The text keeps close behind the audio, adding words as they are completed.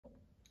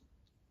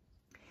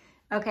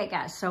Okay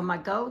guys, so my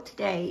goal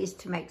today is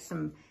to make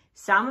some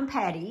salmon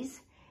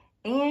patties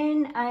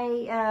and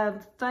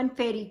a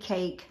funfetti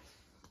cake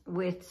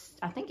with,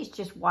 I think it's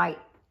just white,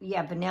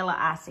 yeah, vanilla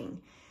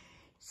icing.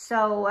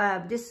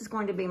 So this is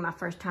going to be my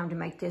first time to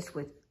make this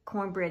with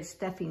cornbread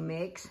stuffing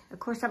mix. Of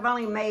course, I've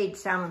only made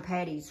salmon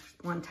patties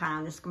one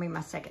time. This is going to be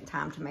my second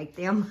time to make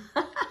them.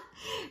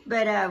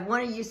 But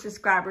one of you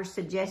subscribers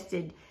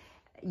suggested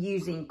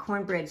using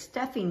cornbread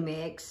stuffing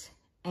mix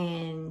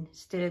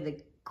instead of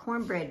the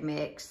cornbread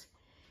mix.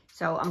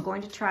 So I'm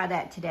going to try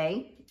that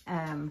today.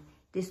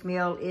 This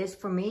meal is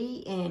for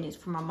me and it's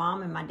for my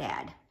mom and my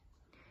dad.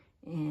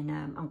 And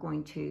I'm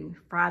going to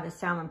fry the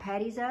salmon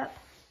patties up,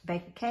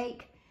 bake a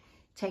cake,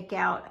 take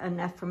out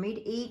enough for me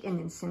to eat, and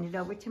then send it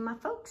over to my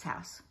folks'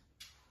 house.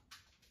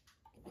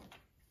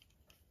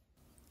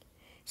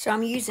 So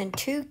I'm using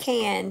 2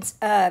 cans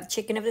of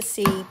chicken of the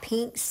sea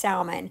pink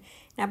salmon.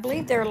 And I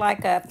believe they're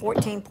like a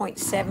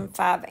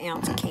 14.75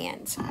 ounce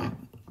cans.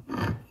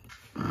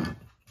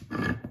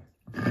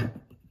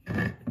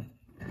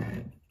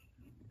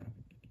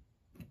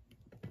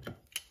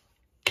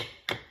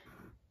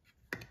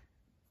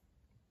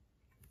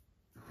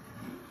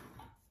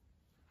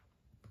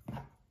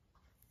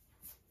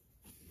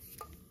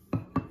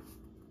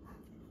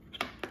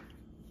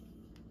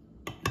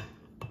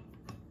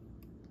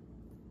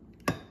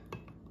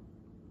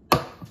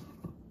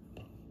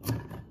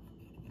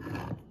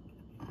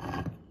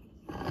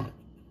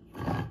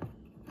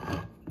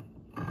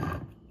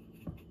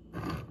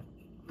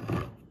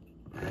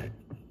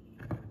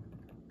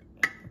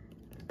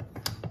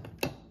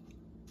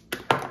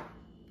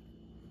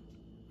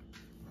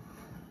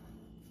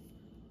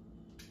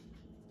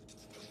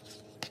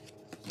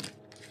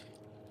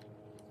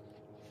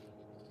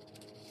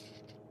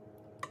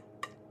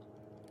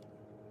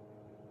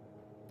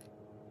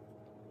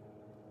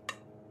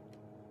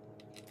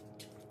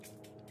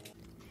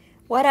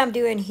 What I'm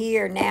doing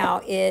here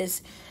now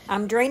is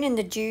I'm draining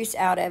the juice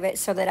out of it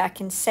so that I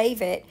can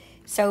save it.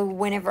 So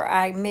whenever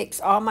I mix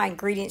all my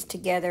ingredients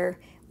together,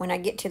 when I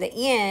get to the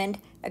end,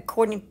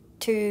 according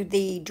to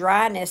the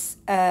dryness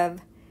of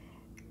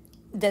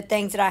the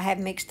things that I have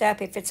mixed up,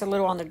 if it's a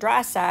little on the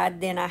dry side,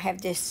 then I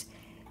have this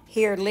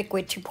here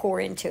liquid to pour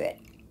into it.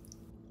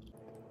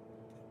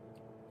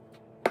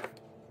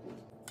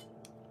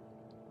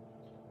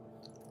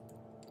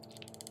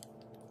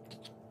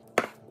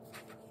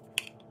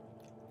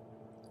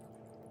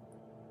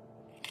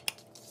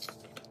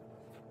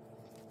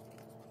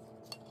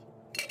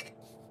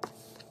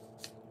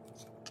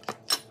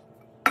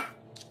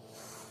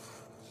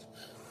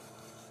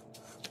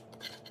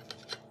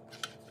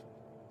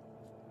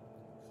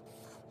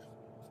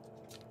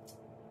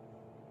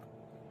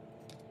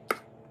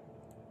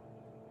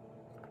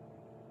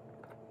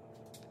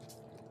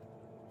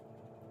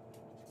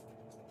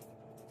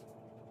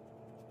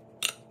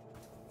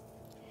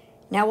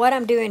 Now what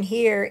I'm doing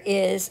here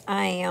is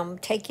I am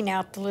taking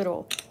out the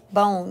little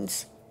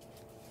bones,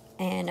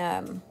 and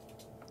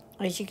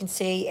as you can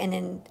see, and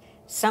then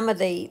some of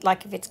the,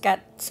 like if it's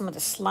got some of the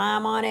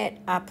slime on it,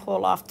 I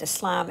pull off the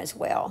slime as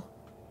well,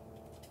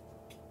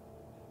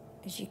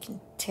 as you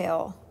can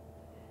tell.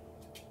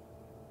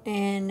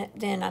 And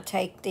then I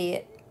take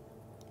the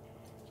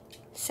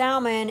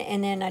salmon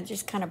and then I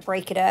just kind of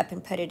break it up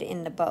and put it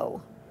in the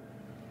bowl.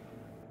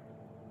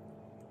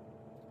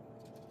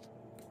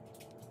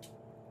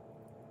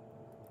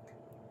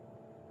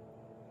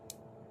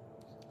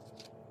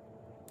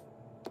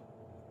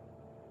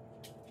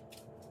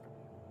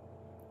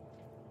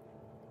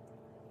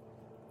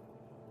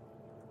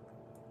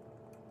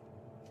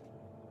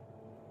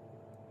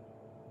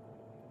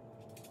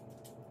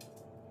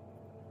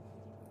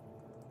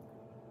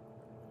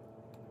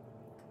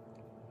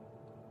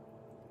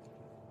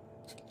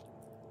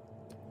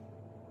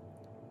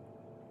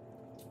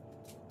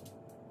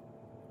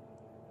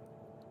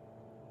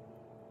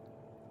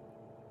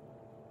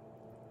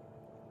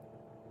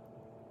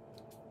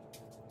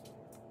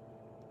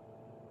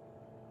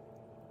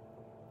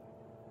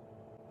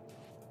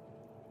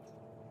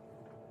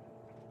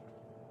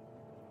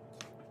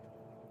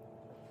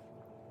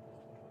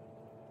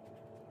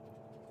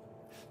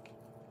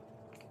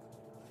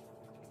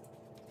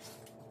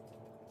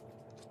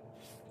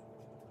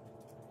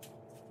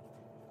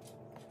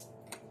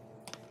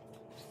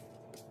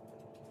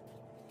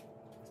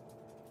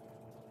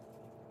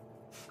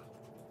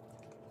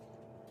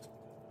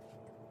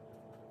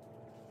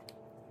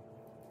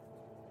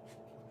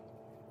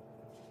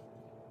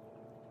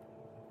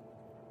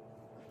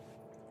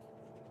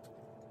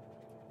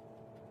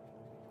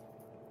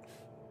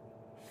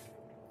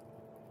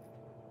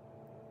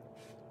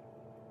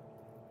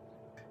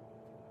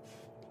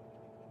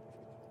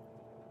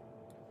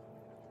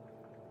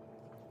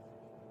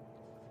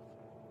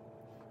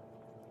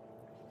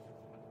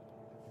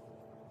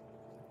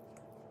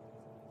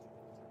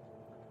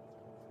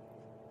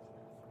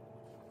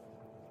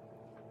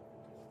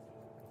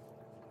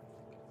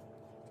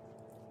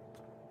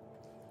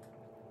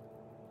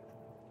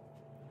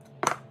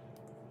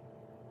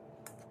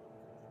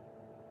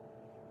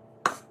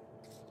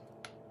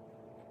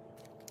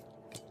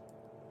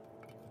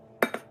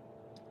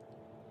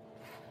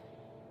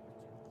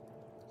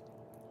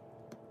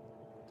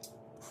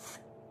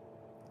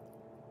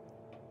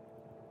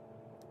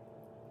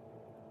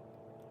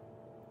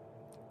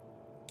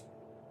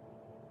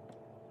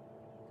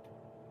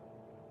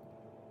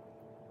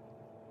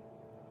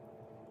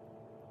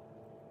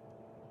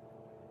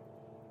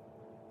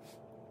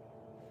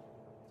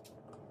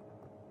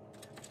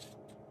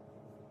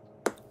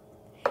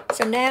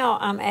 So now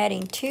I'm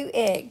adding 2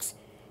 eggs.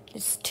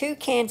 There's 2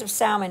 cans of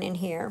salmon in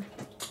here.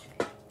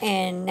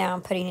 And now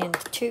I'm putting in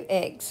 2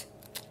 eggs.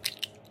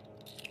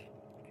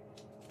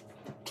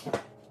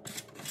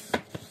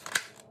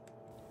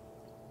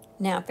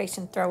 Now I'm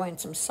fixing to throw in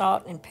some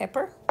salt and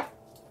pepper.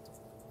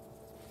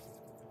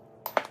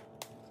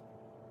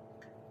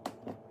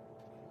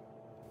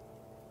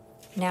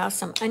 Now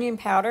some onion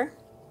powder.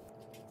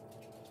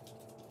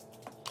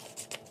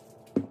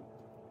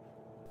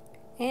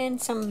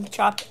 And some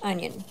chopped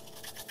onion.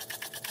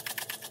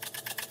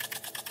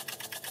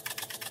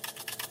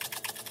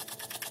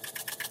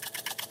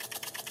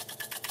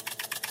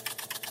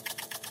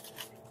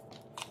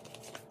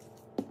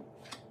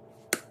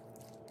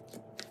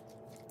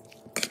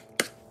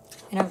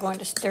 And I'm going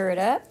to stir it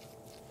up.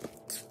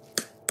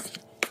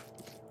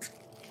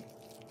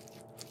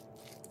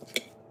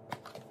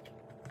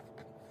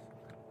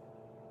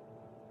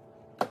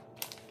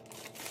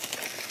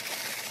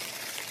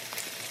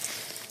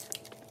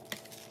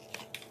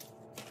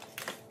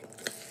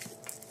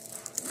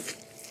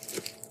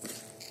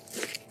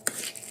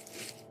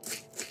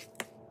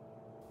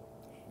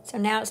 So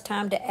now it's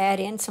time to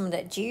add in some of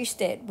that juice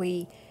that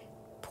we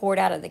poured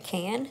out of the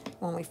can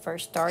when we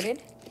first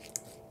started.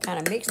 Kind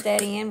of mix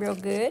that in real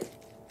good.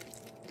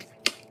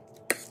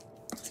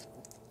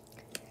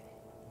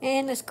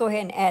 And let's go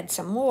ahead and add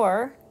some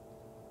more.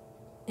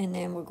 And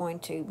then we're going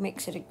to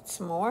mix it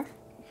some more.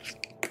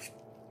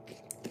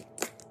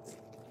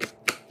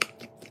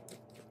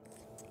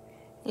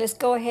 Let's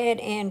go ahead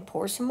and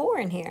pour some more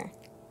in here.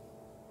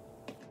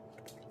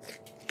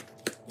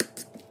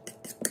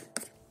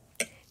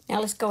 Now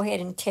let's go ahead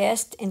and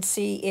test and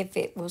see if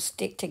it will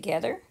stick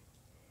together.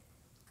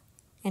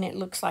 And it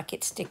looks like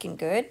it's sticking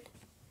good.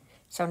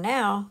 So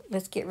now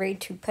let's get ready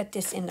to put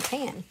this in the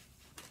pan.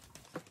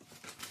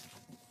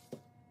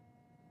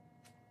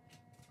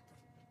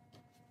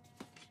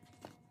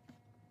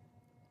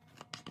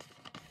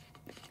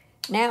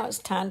 Now it's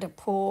time to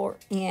pour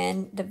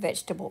in the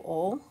vegetable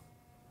oil.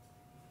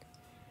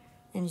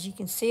 And as you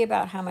can see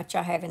about how much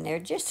I have in there,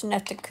 just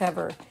enough to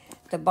cover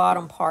the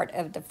bottom part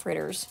of the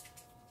fritters.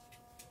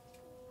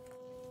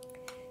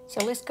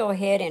 So let's go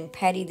ahead and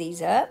patty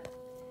these up.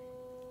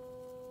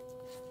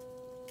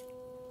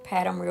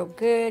 Pat them real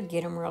good,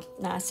 get them real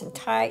nice and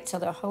tight so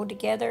they'll hold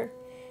together.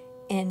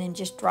 And then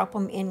just drop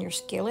them in your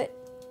skillet.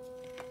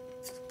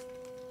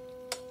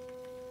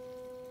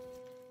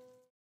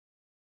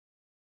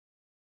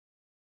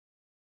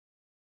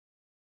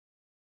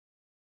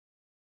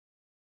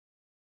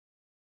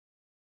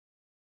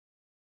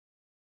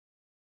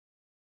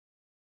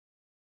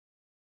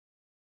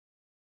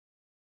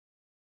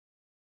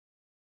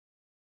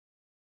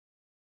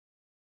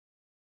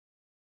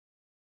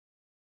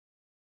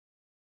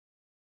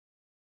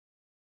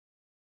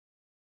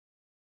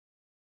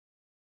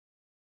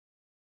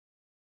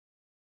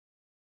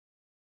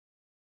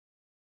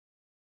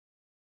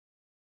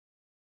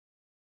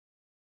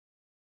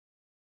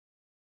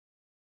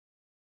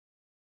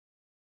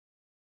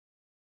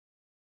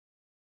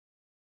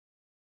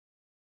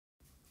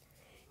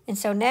 And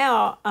so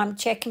now I'm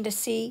checking to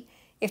see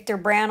if they're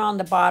brown on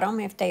the bottom.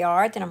 If they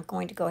are, then I'm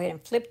going to go ahead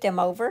and flip them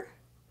over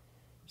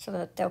so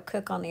that they'll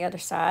cook on the other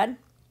side.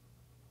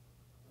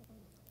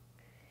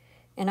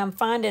 And I'm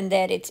finding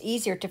that it's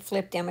easier to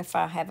flip them if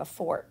I have a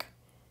fork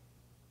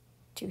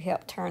to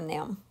help turn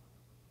them.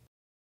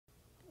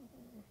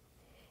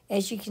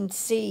 As you can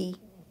see,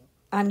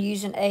 I'm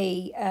using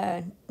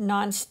a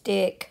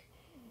non-stick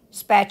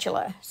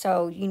spatula.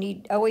 So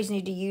you always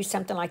need to use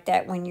something like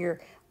that when you're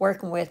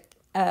working with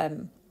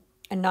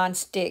a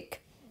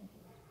non-stick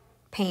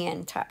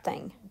pan type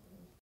thing.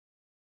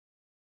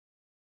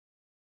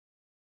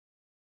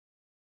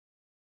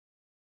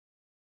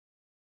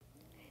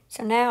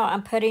 So now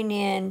I'm putting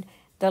in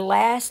the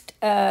last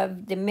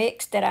of the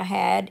mix that I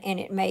had, and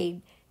it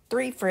made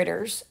 3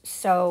 fritters.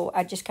 So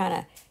I just kind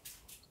of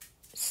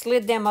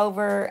slid them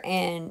over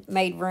and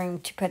made room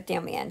to put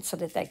them in so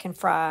that they can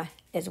fry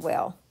as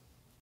well.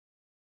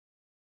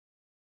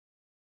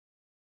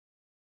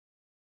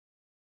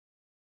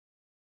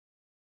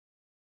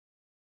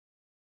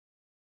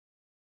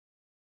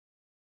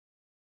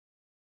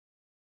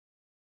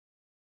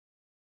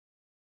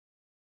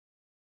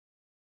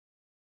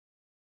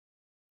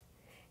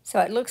 So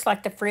it looks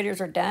like the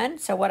fritters are done.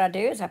 So what I do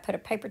is I put a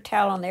paper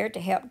towel on there to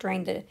help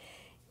drain the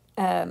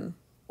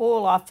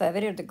oil off of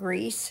it, or the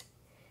grease.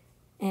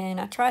 And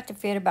I try to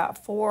fit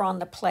about 4 on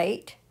the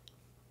plate.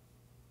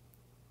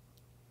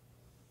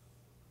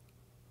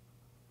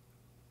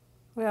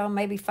 Well,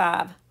 maybe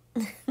 5.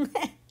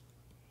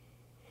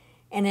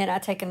 And then I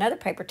take another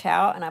paper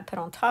towel and I put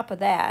on top of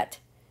that,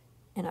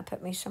 and I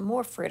put me some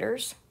more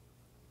fritters.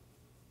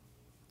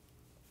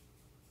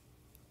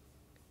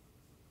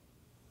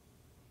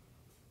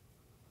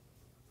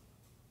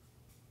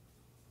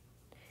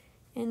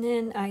 And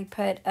then I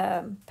put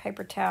a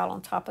paper towel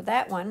on top of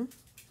that one.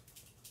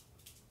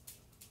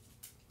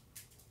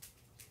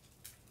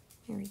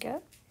 Here we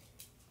go.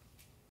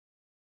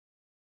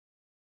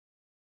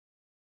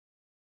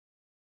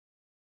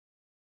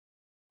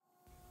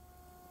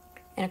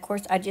 And of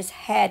course, I just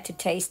had to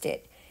taste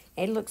it.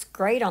 It looks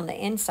great on the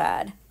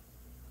inside.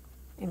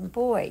 And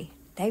boy,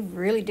 they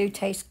really do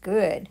taste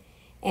good.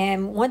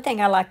 And one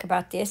thing I like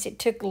about this, it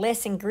took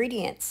less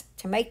ingredients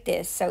to make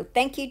this. So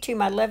thank you to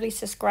my lovely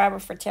subscriber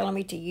for telling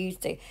me to use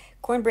the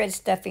cornbread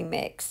stuffing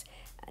mix.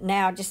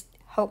 Now, just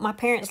hope my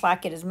parents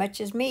like it as much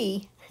as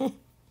me.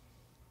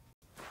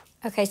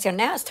 Okay, so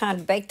now it's time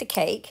to bake the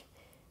cake.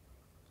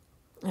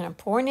 And I'm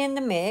pouring in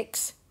the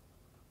mix.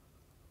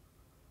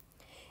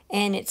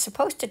 And it's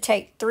supposed to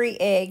take 3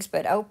 eggs,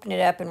 but I opened it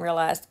up and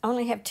realized I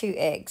only have 2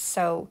 eggs.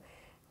 So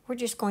we're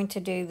just going to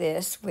do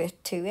this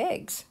with 2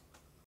 eggs.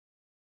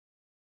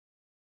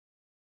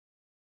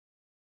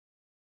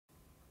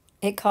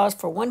 It calls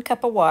for 1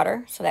 cup of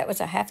water, so that was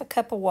a 1/2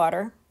 cup of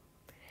water.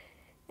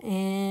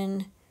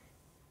 And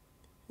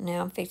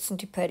now I'm fixing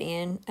to put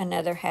in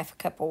another 1/2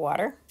 cup of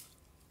water.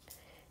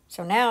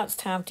 So now it's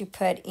time to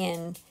put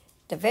in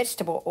the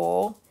vegetable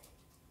oil,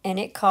 and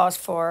it calls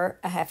for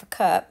a 1/2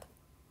 cup.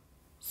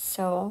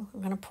 So I'm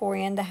going to pour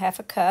in the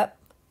 1/2 cup.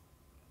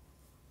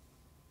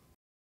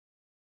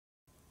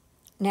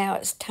 Now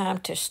it's time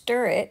to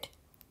stir it.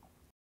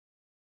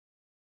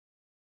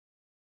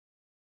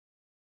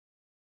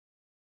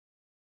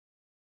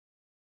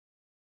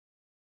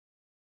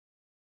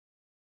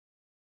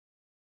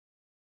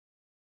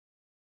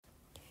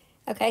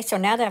 Okay, so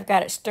now that I've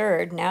got it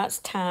stirred, now it's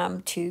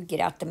time to get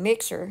out the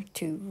mixer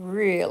to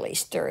really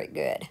stir it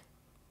good.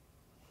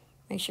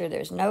 Make sure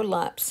there's no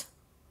lumps.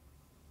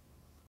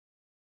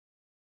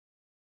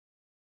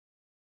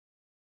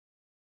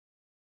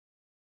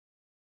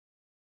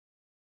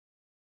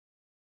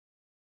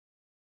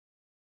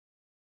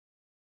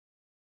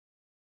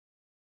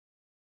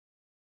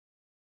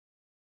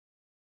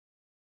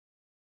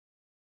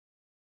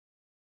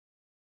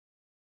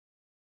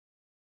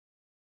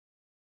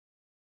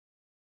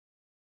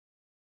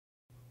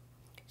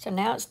 So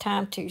now it's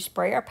time to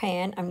spray our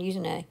pan. I'm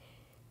using I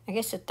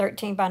guess a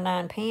 13 by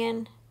 9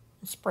 pan.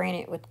 I'm spraying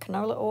it with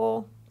canola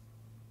oil.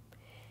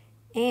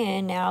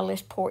 And now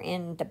let's pour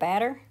in the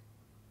batter.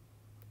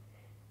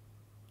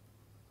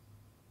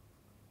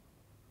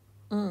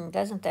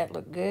 Doesn't that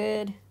look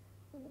good?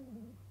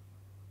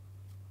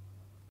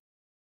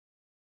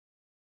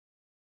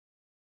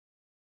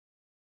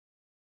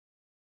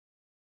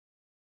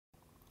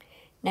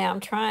 Now I'm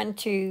trying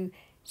to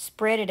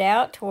spread it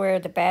out to where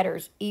the batter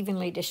is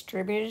evenly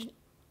distributed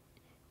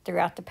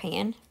throughout the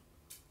pan.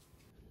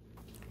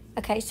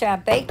 Okay, so I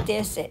baked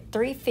this at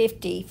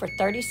 350 for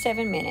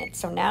 37 minutes.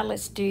 So now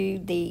let's do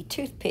the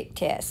toothpick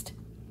test.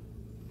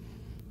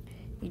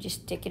 You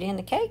just stick it in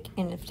the cake,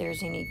 and if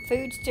there's any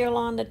food still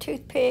on the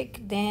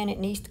toothpick, then it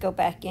needs to go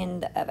back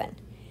in the oven.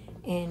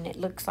 And it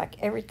looks like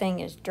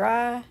everything is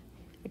dry,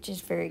 which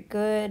is very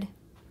good.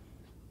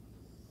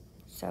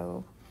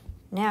 So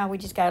now we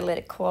just gotta let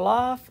it cool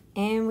off,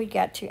 and we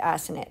got to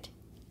icing it.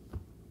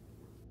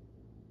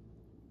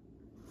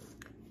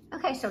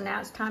 Okay, so now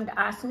it's time to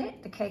icing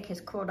it. The cake has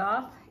cooled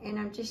off, and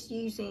I'm just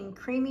using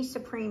Creamy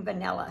Supreme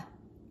Vanilla.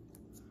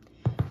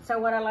 So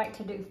what I like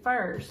to do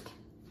first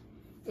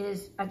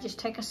is I just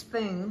take a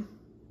spoon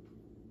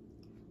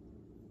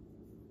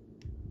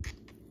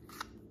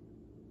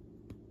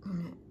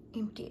and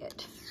empty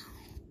it.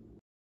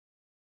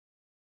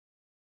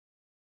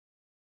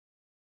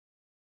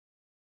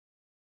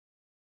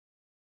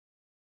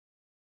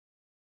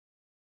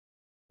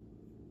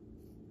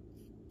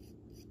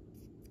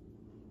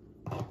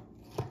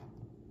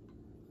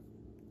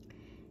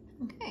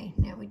 Okay,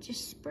 now we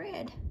just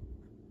spread.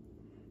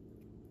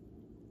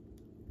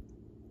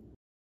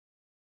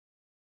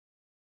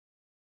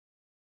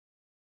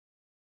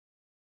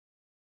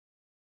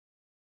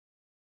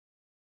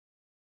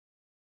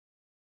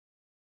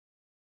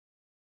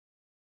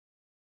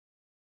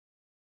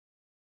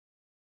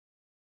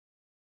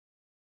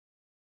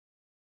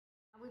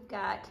 We've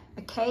got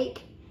a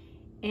cake,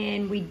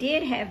 and we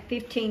did have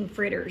 15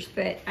 fritters,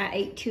 but I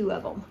ate 2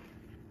 of them.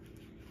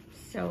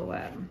 So,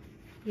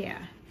 yeah.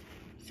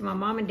 So my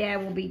mom and dad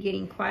will be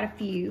getting quite a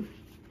few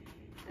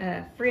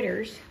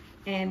fritters,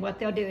 and what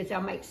they'll do is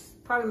they'll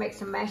probably make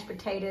some mashed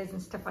potatoes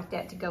and stuff like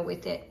that to go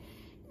with it.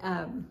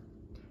 I'm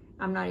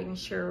not even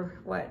sure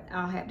what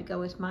I'll have to go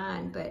with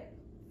mine, but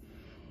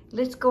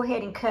let's go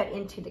ahead and cut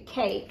into the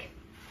cake.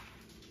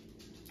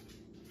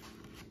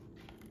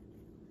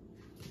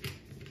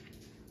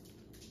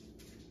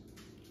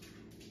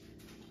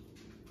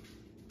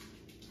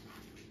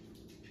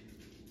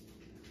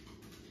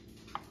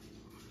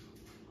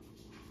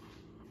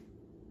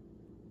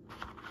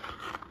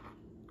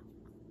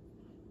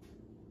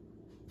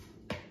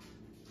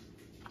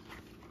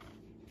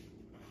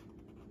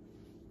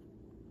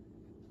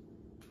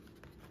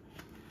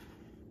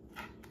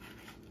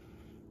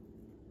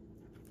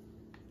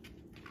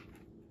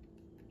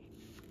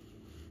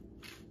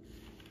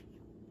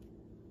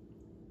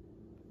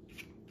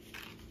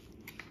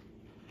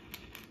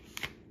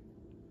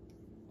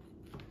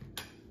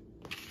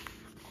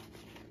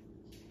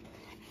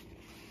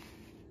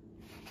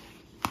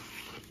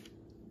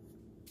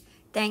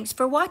 Thanks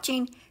for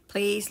watching.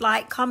 Please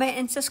like, comment,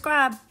 and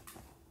subscribe.